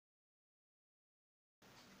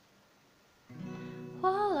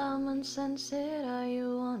Common sense it, are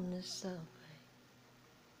you on the subway?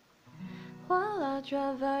 While I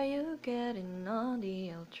drive, are you getting on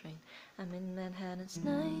the L train? I'm in Manhattan, it's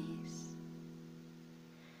nice,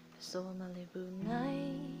 but so are Malibu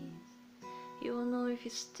nights. You will know if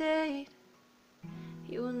you stayed,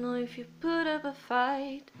 you will know if you put up a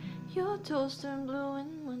fight. Your toes turn blue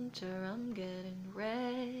in winter, I'm getting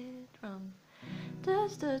red rum.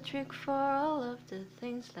 That's the trick for all of the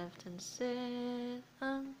things left unsaid.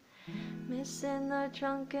 I'm missing our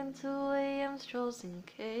trunk and 2 a.m. strolls in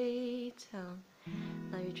K-Town.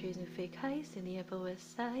 Now you're chasing fake highs in the Upper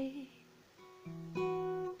West Side.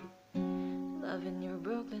 Loving your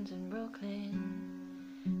Brooklyns in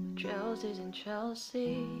Brooklyn, Chelsea's in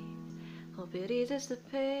Chelsea. Hope it eases the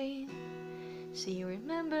pain. See you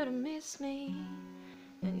remember to miss me,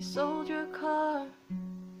 and you sold your car.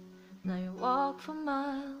 Now you walk for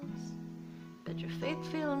miles, but your faith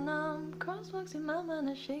feel numb. Crosswalks in my mind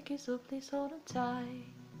are shaky, so please hold on tight.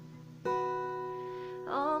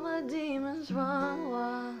 All my demons run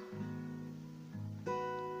wild,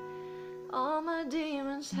 all my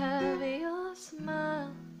demons have your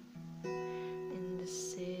smile. In the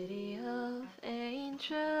city of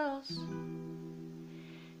angels,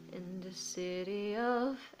 in the city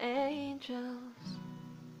of angels.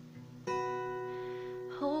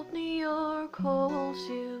 Hope New York holds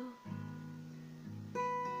you,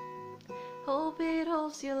 hope it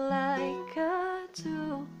holds you like I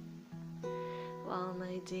do, while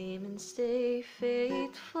my demons stay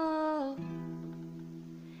faithful.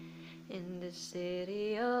 In the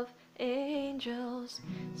city of angels,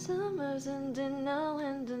 summer's ending now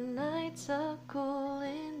and the nights are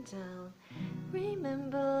cooling down.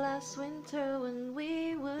 Remember last winter when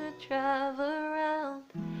we would drive around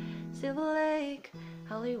Silver Lake,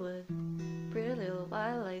 Hollywood, pretty little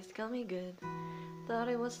white lights got me good. Thought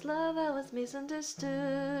it was love, I was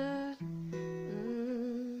misunderstood.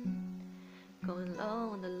 Going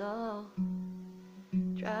low on the low,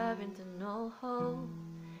 driving to no hope.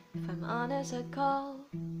 If I'm honest, I'd call,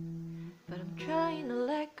 but I'm trying to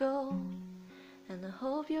let go. And I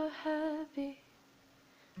hope you're happy,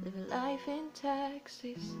 living life in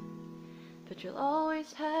taxis. But you'll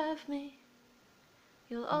always have me,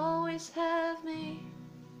 you'll always have me.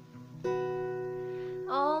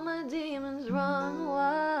 All my demons run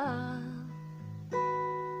wild,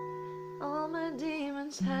 all my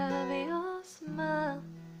demons have your smile.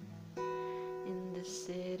 In the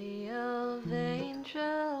city of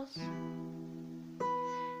angels,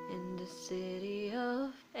 in the city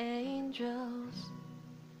of angels.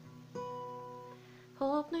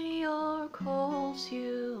 Hope New York holds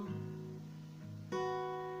you,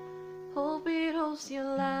 hope it holds you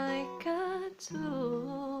like I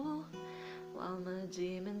do, while my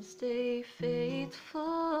demons stay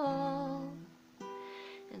faithful.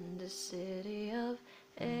 In the city of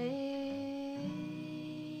angels.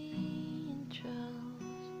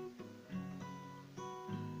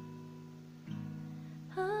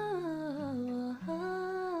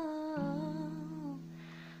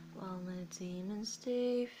 While my demons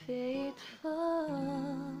stay faithful.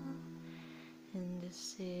 In the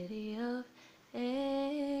city of angels.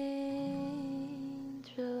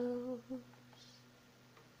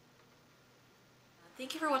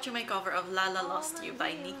 Thank you for watching my cover of La La Lost You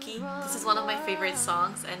by Niki. This is one of my favorite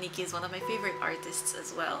songs, and Niki is one of my favorite artists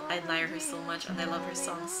as well. I admire her so much and I love her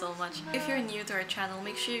songs so much. If you're new to our channel,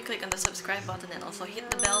 make sure you click on the subscribe button and also hit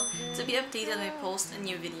the bell to be updated when I post a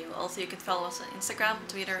new video. Also, you can follow us on Instagram,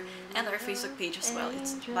 Twitter, and our Facebook page as well.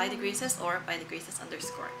 It's By The Graces or By The Graces _.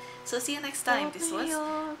 So see you next time. This was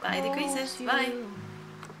By The Graces. Bye!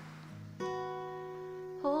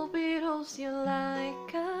 Hope it holds you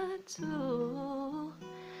like I do,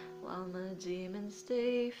 while my demons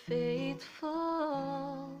stay faithful.